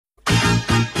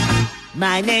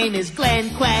My name is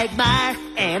Glenn Quagmire,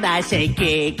 and I say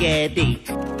giggity.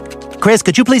 Chris,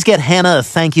 could you please get Hannah a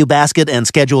thank you basket and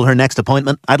schedule her next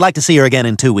appointment? I'd like to see her again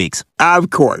in 2 weeks. Of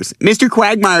course. Mr.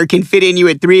 Quagmire can fit in you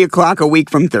at 3 o'clock a week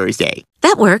from Thursday.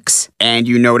 That works. And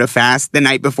you know to fast the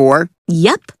night before?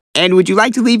 Yep. And would you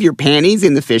like to leave your panties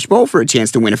in the fishbowl for a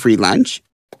chance to win a free lunch?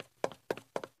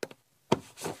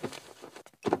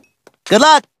 Good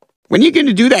luck! When are you going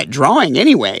to do that drawing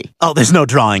anyway? Oh, there's no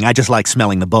drawing. I just like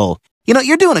smelling the bowl. You know,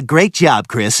 you're doing a great job,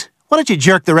 Chris. Why don't you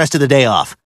jerk the rest of the day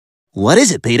off? What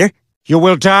is it, Peter? You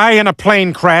will die in a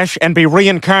plane crash and be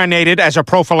reincarnated as a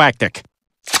prophylactic.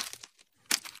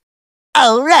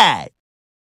 All right.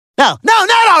 No,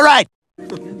 not all right!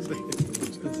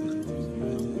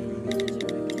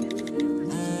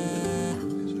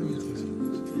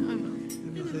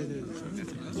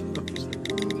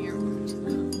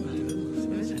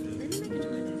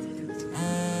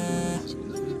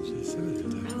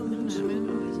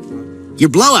 Your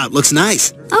blowout looks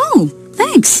nice. Oh,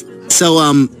 thanks. So,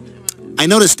 I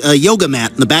noticed a yoga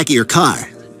mat in the back of your car.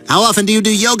 How often do you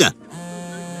do yoga?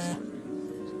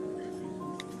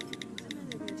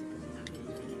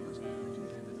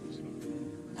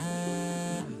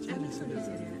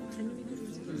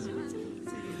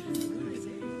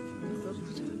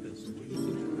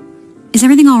 Is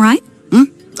everything all right?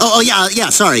 Oh, yeah,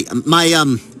 sorry.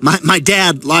 My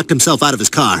dad locked himself out of his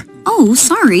car. Oh,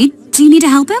 sorry. Do you need to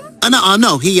help him?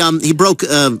 No, he broke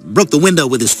the window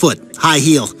with his foot, high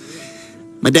heel.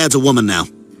 My dad's a woman now.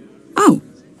 Oh.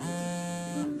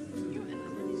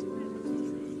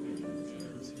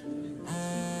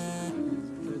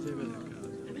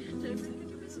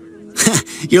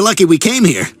 You're lucky we came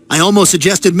here. I almost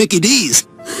suggested Mickey D's.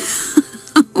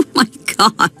 Oh my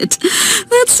God.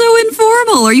 That's so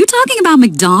informal. Are you talking about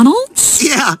McDonald's?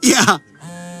 Yeah.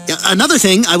 Another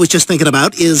thing I was just thinking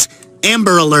about is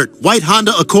Amber Alert, white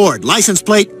Honda Accord, license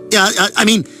plate.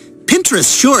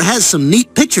 Pinterest sure has some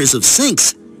neat pictures of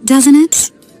sinks. Doesn't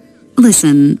it?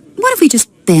 Listen, what if we just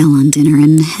bail on dinner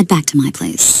and head back to my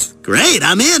place? Great,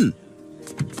 I'm in.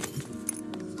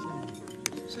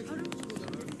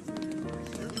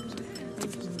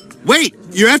 Wait,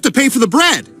 you have to pay for the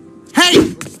bread.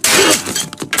 Hey!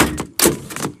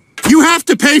 You have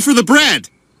to pay for the bread.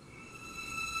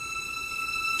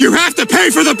 You have to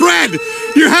pay for the bread!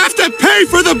 You have to pay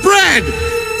for the bread!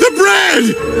 The bread!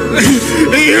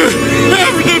 You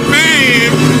have to pay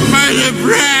for the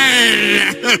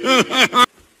bread!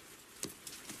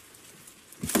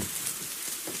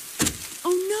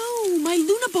 Oh no, my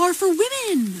Luna bar for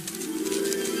women!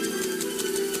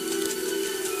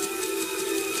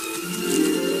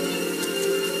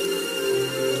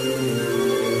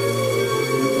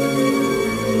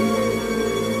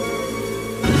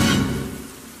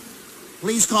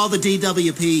 Please call the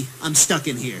DWP. I'm stuck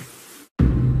in here.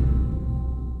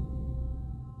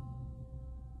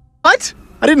 What?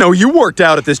 I didn't know you worked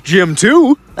out at this gym,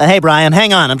 too. Hey, Brian,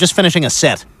 hang on. I'm just finishing a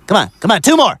set. Come on,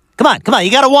 2 more. Come on,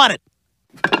 you gotta want it.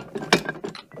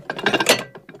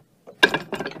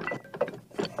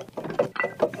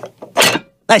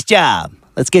 Nice job.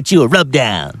 Let's get you a rub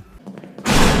down.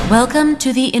 Welcome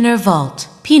to the inner vault.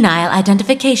 Penile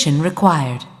identification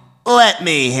required. Let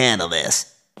me handle this.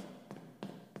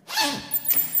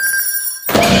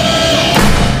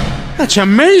 That's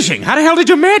amazing. How the hell did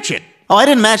you match it? Oh, I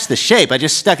didn't match the shape. I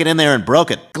just stuck it in there and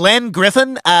broke it. Glenn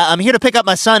Griffin, I'm here to pick up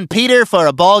my son Peter for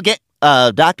a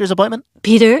doctor's appointment.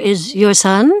 Peter is your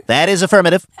son? That is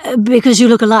affirmative. Because you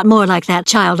look a lot more like that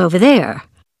child over there.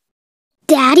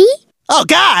 Daddy? Oh,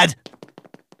 God!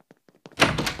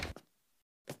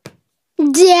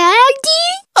 Daddy?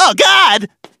 Oh, God!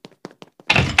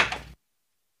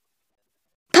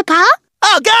 Papa?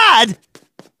 Oh, God!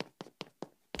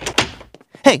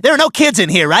 Hey, there are no kids in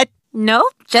here, right?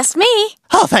 Nope, just me.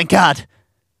 Oh, thank God.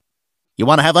 You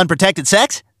want to have unprotected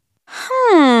sex?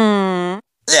 Hi,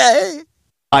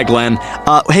 Glenn.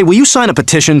 Hey, will you sign a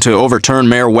petition to overturn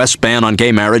Mayor West's ban on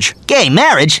gay marriage? Gay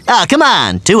marriage? Oh, come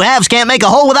on. 2 halves can't make a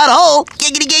hole without a hole.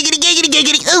 Giggity, giggity, giggity,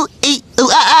 giggity. Ooh, ee, ooh,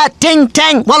 ah, ah, ting,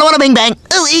 tang, walla, walla, bing, bang.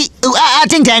 Ooh, ee, ooh, ah, ah,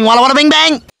 ting, tang, walla, walla, bing,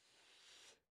 bang.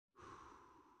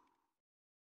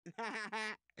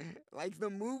 Like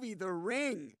the movie The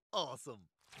Ring. Awesome.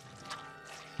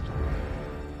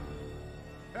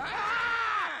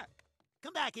 Ah!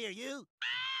 Come back here, you.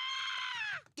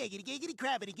 Giggity, giggity,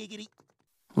 crabbity, giggity.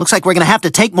 Looks like we're gonna have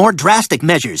to take more drastic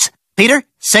measures. Peter,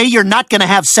 say you're not gonna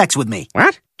have sex with me.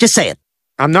 What? Just say it.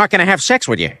 I'm not gonna have sex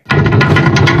with you.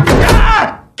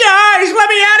 Ah! Guys, let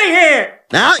me out of here!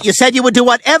 Now, you said you would do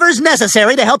whatever's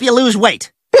necessary to help you lose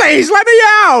weight. Please, let me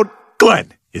out!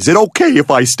 Glenn, is it okay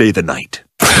if I stay the night?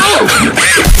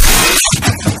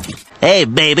 Hey,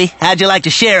 baby, how'd you like to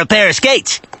share a pair of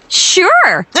skates?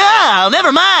 Sure. Oh,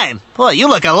 never mind. Boy, you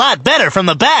look a lot better from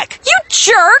the back. You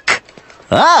jerk!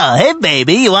 Oh, hey,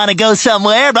 baby, you want to go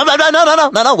somewhere?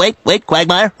 No, wait,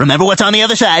 Quagmire. Remember what's on the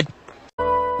other side.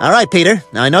 All right, Peter.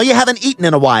 Now, I know you haven't eaten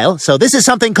in a while, so this is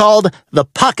something called the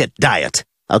pocket diet.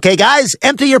 Okay, guys,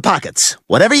 empty your pockets.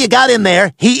 Whatever you got in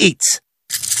there, he eats.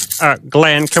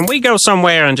 Glenn, can we go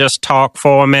somewhere and just talk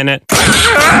for a minute?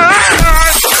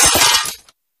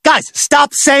 Guys,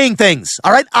 stop saying things,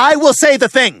 all right? I will say the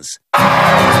things.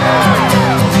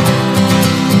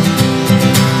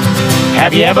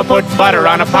 Have you ever put butter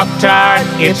on a Pop-Tart?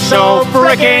 It's so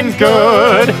frickin'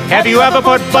 good. Have you ever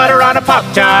put butter on a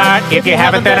Pop-Tart? If you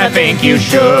haven't, then I think you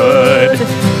should.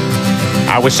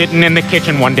 I was sitting in the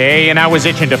kitchen one day and I was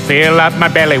itching to fill up my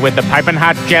belly with the piping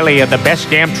hot jelly of the best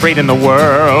damn treat in the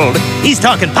world. He's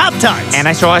talking Pop-Tarts. And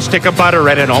I saw a stick of butter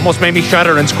and it almost made me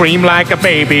shudder and scream like a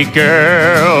baby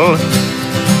girl.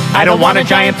 I don't want a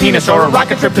giant penis or a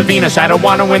rocket trip to Venus. I don't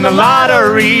want to win the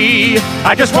lottery.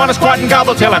 I just want to squat and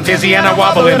gobble till I'm dizzy and I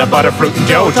wobble in a butterfruit and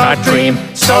Joe Tart dream.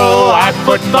 So I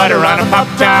put butter on a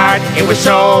Pop-Tart. It was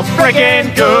so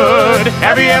frickin' good.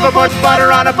 Have you ever put butter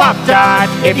on a Pop-Tart?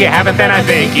 If you haven't, then I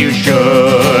think you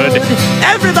should.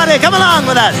 Everybody, come along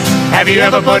with us. Have you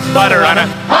ever put butter on a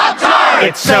Pop-Tart?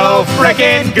 It's so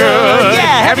frickin' good.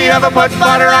 Yeah, have you ever put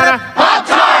butter on a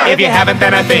Pop-Tart? If you haven't,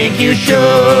 then I think you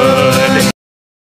should.